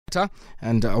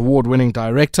and award-winning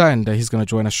director, and he's going to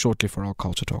join us shortly for our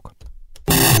Culture Talk.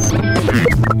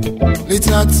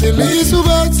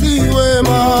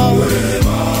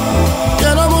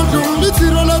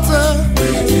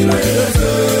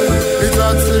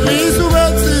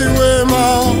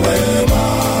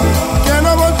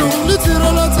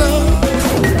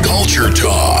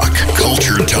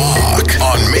 Culture Talk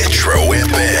on Metro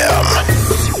FM.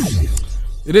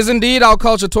 It is indeed our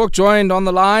Culture Talk, joined on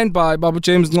the line by Babu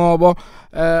James Ngcobo.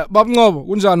 Babu Ngcobo,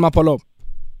 kunjani mapalo?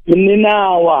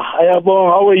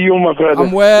 How are you, my brother?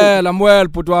 I'm well,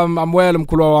 Putwa. I'm well,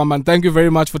 Mkulwa, and thank you very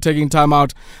much for taking time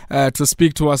out to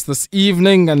speak to us this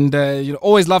evening. And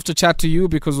always love to chat to you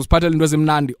because was part of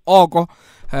Nandi Oko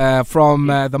from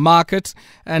the market.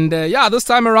 And this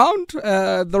time around,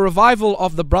 the revival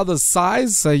of The Brothers'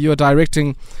 Size. You're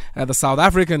directing the South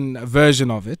African version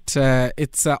of it.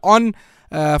 It's on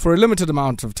for a limited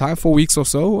amount of time, 4 weeks or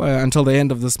so, until the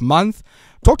end of this month.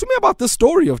 Talk to me about the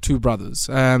story of two brothers,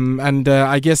 and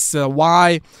I guess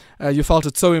why you felt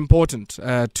it so important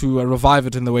to revive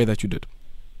it in the way that you did.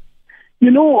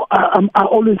 I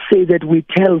always say that we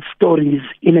tell stories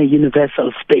in a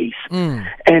universal space.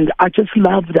 And I just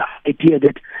love the idea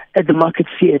that at the Market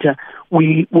Theatre,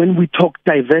 when we talk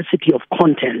diversity of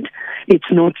content,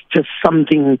 it's not just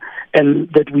something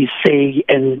that we say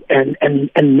and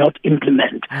not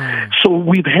implement. So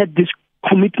we've had this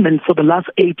commitment for the last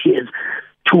 8 years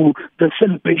to the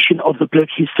celebration of the Black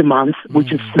History Month,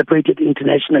 which is celebrated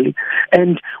internationally.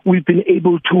 And we've been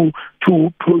able to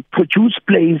produce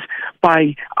plays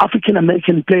by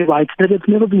African-American playwrights that have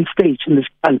never been staged in this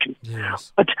country.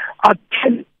 Yes. But our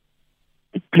 10th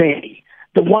play,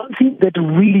 the one thing that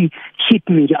really hit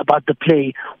me about the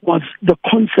play was the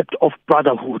concept of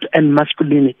brotherhood and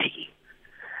masculinity.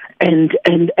 And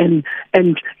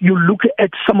you look at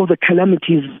some of the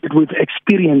calamities that we've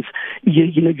experienced,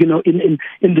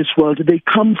 in this world. They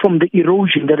come from the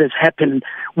erosion that has happened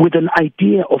with an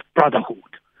idea of brotherhood,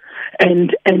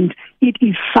 and it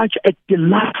is such a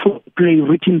delightful play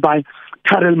written by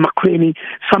Terrell McCraney.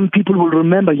 Some people will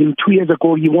remember him. 2 years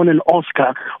ago, he won an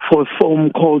Oscar for a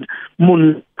film called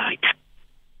Moonlight.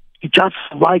 He just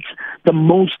writes the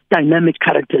most dynamic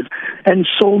characters, and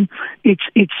so it's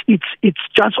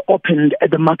just opened at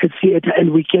the Market Theatre,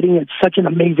 and we're getting such an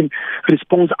amazing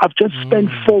response. I've just spent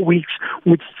 4 weeks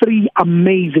with 3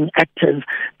 amazing actors: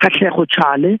 Katlego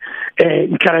Chale,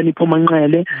 Nkarani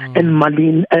Pomanqele, and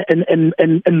Malin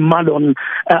and Malon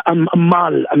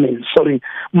Malo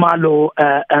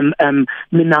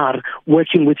Minar,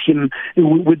 working with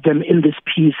them in this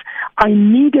piece. I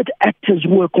needed actors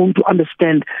who are going to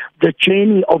understand the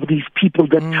journey of these people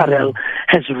that Terrell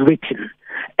has written.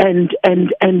 And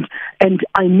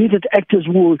I needed actors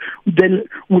who then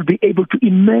would be able to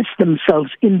immerse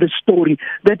themselves in the story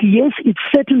that, yes, it's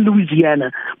set in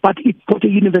Louisiana, but it's got a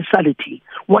universality.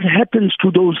 What happens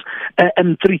to those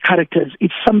 3 characters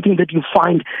is something that you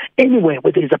find anywhere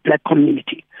where there's a Black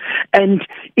community. And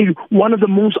one of the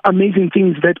most amazing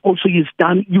things that also is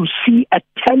done, you see a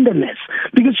tenderness.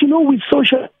 Because, with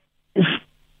social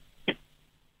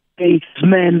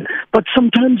men, but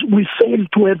sometimes we fail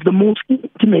to have the most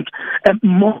intimate,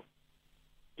 more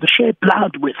share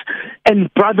blood with,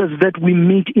 and brothers that we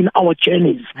meet in our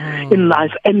journeys in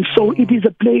life. And so it is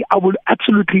a play I would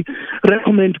absolutely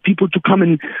recommend people to come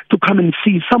and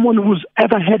see. Someone who's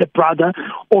ever had a brother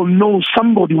or knows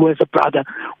somebody who has a brother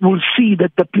will see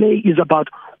that the play is about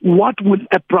what would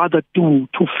a brother do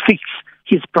to fix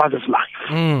his brother's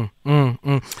life.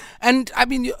 And I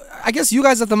guess you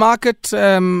guys at the Market,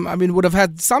 would have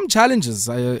had some challenges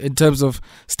in terms of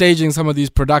staging some of these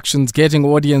productions, getting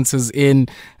audiences in.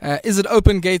 Is it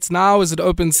open gates now? Is it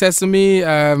open sesame?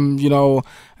 Are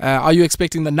you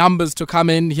expecting the numbers to come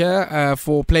in here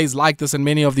for plays like this and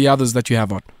many of the others that you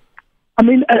have on?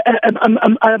 When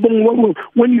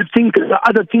you think the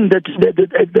other thing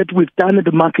that we've done at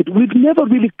the Market, we've never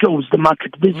really closed the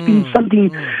Market. There's been something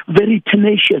very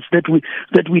tenacious that we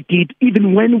did,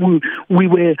 even when we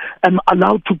were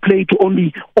allowed to play to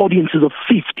only audiences of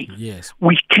 50. Yes,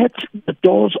 we kept the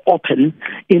doors open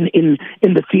in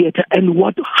the theatre, and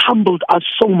what humbled us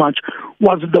so much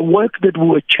was the work that we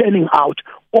were churning out.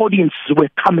 Audiences were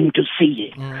coming to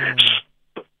see it.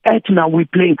 At now we're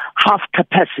playing half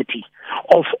capacity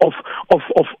of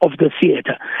the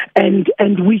theatre, and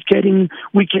we're getting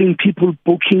people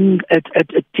booking at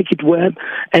Ticket Web,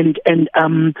 and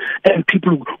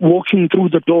people walking through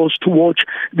the doors to watch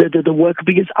the work,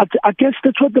 because I guess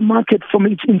that's what the Market from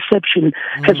its inception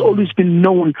has always been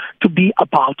known to be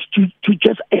about, to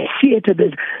just a theatre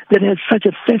that has such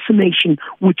a fascination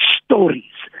with stories.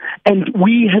 And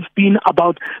we have been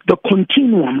about the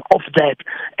continuum of that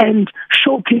and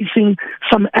showcasing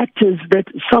some actors that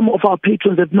some of our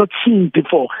patrons have not seen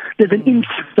before. There's an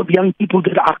influx of young people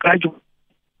that are graduating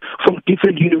from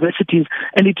different universities,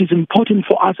 and it is important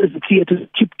for us as a theatre to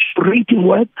keep curating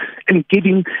work and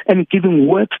giving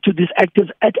work to these actors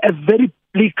at a very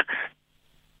bleak.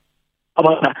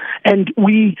 And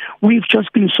we've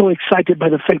just been so excited by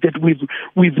the fact that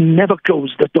we've never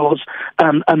closed the doors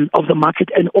of the market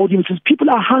and audiences. People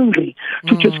are hungry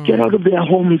to just get out of their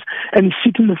homes and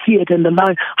sit in the theatre and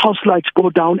the house lights go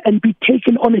down and be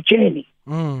taken on a journey.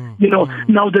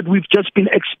 Now that we've just been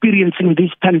experiencing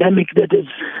this pandemic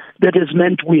that has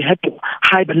meant we had to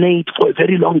hibernate for a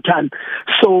very long time.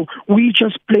 So we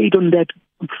just played on that.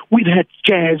 We've had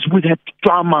jazz, we've had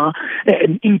drama,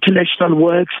 international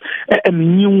works, a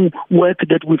new work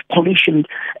that we've commissioned,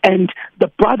 and the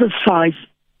brother side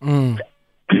to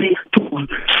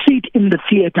sit in the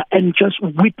theater and just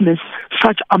witness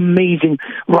such amazing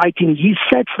writing. He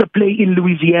sets the play in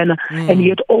Louisiana, and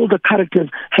yet all the characters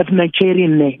have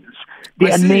Nigerian names. They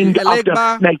are named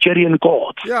after Nigerian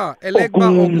gods. Yeah, Elegba,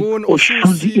 Ogun,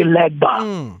 Oshuzi,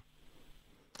 Elegba.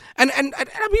 And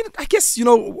I mean, I guess,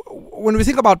 when we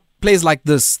think about plays like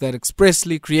this that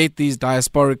expressly create these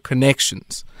diasporic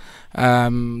connections,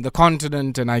 the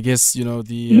continent and I guess,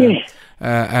 the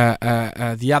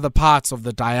other parts of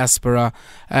the diaspora,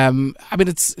 I mean,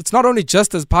 it's not only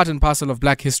just as part and parcel of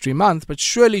Black History Month, but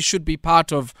surely should be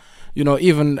part of,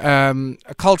 even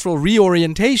a cultural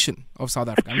reorientation of South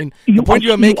Africa. I mean, the point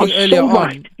you were making earlier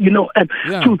on.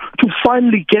 To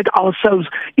finally get ourselves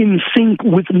in sync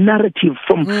with narrative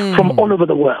from all over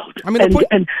the world. I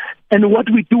mean, and what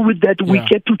we do with that, we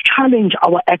get to challenge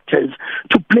our actors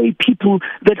to play people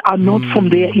that are not from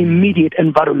their immediate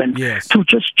environment, to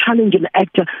just challenge an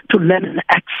actor to learn an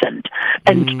accent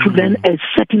and to learn a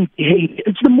certain behavior.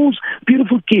 It's the most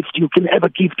beautiful gift you can ever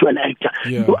give to an actor.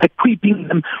 You're equipping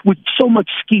them with so much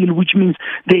skill, which means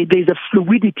there's a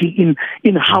fluidity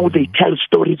in how they tell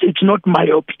stories. It's not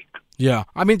myopic. Yeah,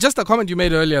 I mean, just a comment you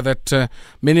made earlier that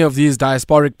many of these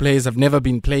diasporic plays have never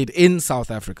been played in South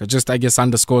Africa, just, I guess,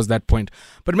 underscores that point.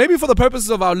 But maybe for the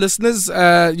purposes of our listeners,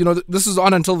 this is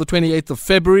on until the 28th of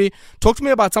February. Talk to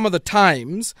me about some of the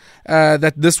times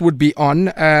that this would be on,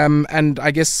 and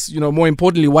I guess, more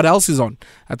importantly, what else is on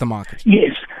at the market?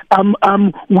 Yes.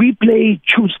 We play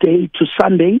Tuesday to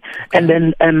Sunday, and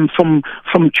then from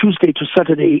Tuesday to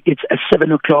Saturday, it's a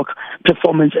 7:00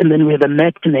 performance, and then we have a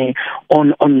matinee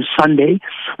on Sunday.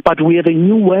 But we have a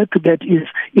new work that is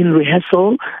in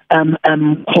rehearsal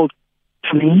called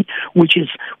Me, which is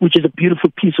a beautiful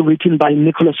piece written by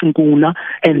Nicholas Nguna,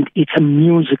 and it's a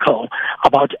musical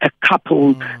about a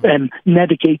couple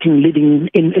navigating living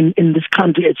in this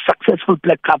country, a successful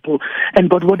black couple.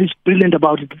 But what is brilliant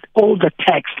about it, all the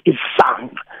text is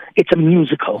sung. It's a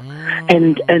musical,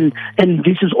 and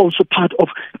this is also part of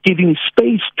giving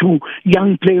space to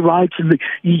young playwrights and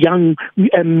young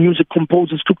music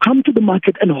composers to come to the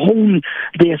market and hone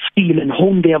their skill and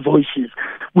hone their voices.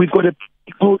 We've got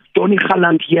Tony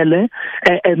Yele,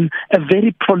 a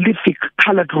very prolific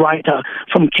colored writer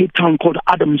from Cape Town called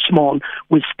Adam Small,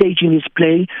 with staging his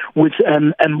play with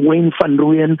Wayne van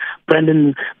Rooyen,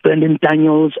 Brendan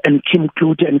Daniels, and Kim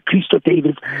Klute, and Christo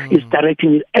Davis is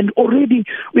directing it. And already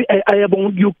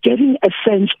you're getting a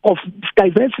sense of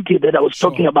diversity that I was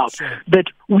talking about, that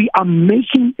we are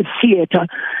making theater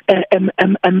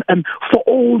for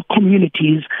all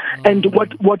communities. And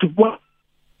what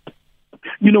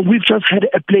we've just had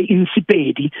a play in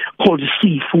Sepedi called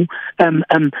Sifu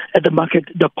at the market.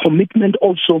 The commitment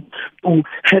also to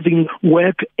having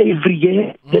work every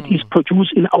year that is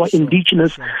produced in our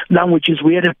indigenous languages.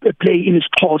 We had a play in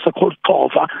Xhosa called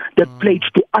Kova that played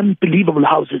to unbelievable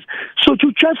houses. So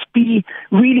to just be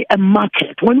really a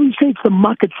market, when we say it's the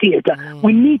market theater,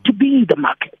 we need to be the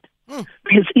market.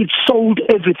 Because it sold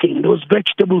everything. There was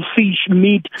vegetable, fish,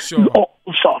 meat, all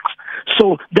sorts.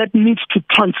 So that needs to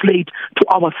translate to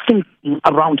our thinking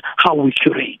around how we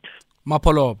curate.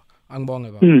 Mapolob,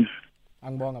 Angbonga.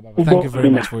 Thank you very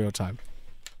much for your time.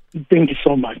 Thank you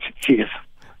so much. Cheers.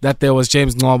 That there was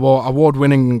James Ngcobo,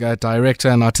 award-winning director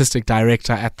and artistic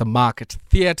director at the Market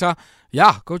Theatre.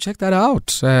 Yeah, go check that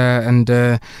out.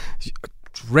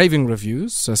 Raving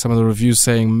reviews, some of the reviews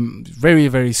saying very,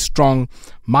 very strong,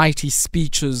 mighty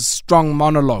speeches, strong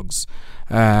monologues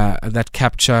that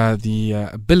capture the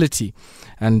ability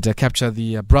and capture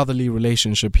the brotherly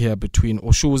relationship here between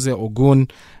Oshuze, Ogun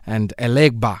and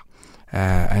Elegba.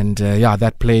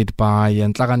 That played by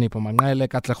Nhlakanipho Manqele,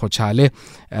 Katlego Chale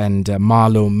and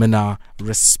Marlo Mina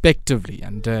respectively.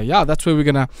 And that's where we're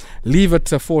going to leave it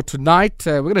for tonight.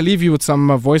 We're going to leave you with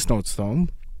some voice notes though.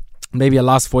 maybe a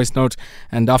last voice note,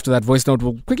 and after that voice note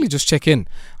we'll quickly just check in,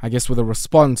 I guess, with a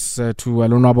response to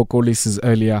Lonwabo Kolis's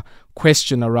earlier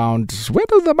question around where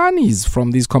do the monies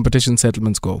from these competition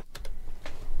settlements go?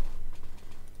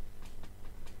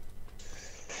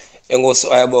 Enkosi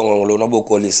ayabonga ngolonwabo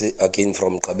Kolisi again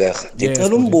from Gqeberha.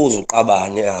 Ndicela umbuzo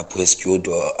uqabane apho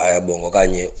estudio ayabonga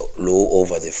okanye lo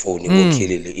over the phone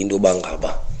ngokhilile into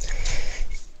bangaba.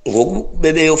 Ngoku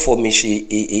bebeyoformisha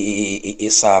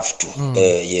isaftu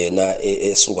yena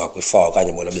esuka kwifawo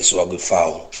okanye bona besuka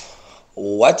kwifawo.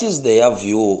 What is their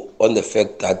view on the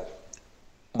fact that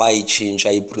bayitshintsha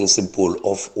i-principle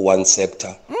of one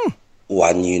sector,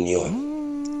 one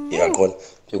union? Yaqona,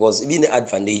 because ibine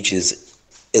advantages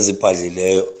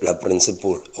ezibhadlileyo la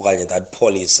principle okanye that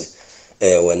policy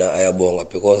wena ayabonga,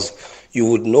 because you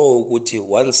would know ukuthi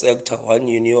one sector, one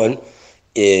union,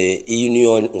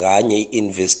 union nganye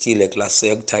investile kula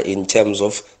sector in terms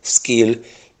of skill,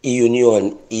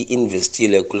 union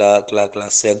investile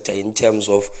kula sector in terms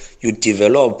of you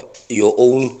develop your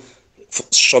own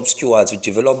shop stewards, you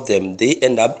develop them, they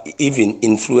end up even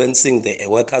influencing the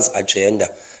workers' agenda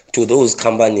to those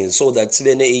companies, so that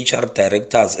even HR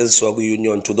directors as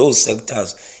union to those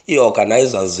sectors,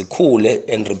 organizers zikhule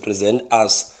and represent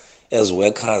us as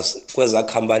workers kweza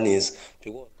companies.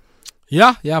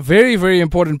 Yeah, very, very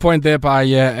important point there by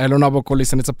Lonwabo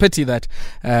Kolisi, and it's a pity that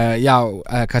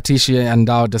Katishi and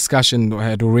our discussion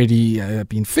had already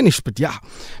been finished, but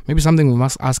maybe something we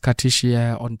must ask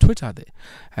Katishi on Twitter there.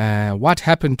 What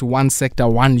happened to one sector,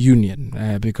 one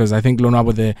union? Because I think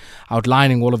Lonwabo there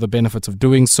outlining all of the benefits of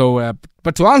doing so.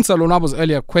 But to answer Lonwabo's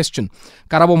earlier question,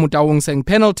 Karabo Mutawung saying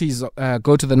penalties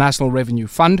go to the National Revenue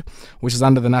Fund, which is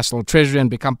under the National Treasury, and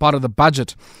become part of the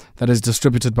budget that is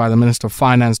distributed by the Minister of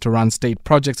Finance to run state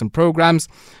projects and programs,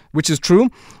 which is true.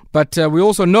 But we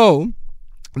also know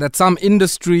that some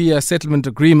industry settlement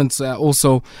agreements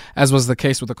also, as was the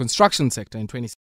case with the construction sector in 2016,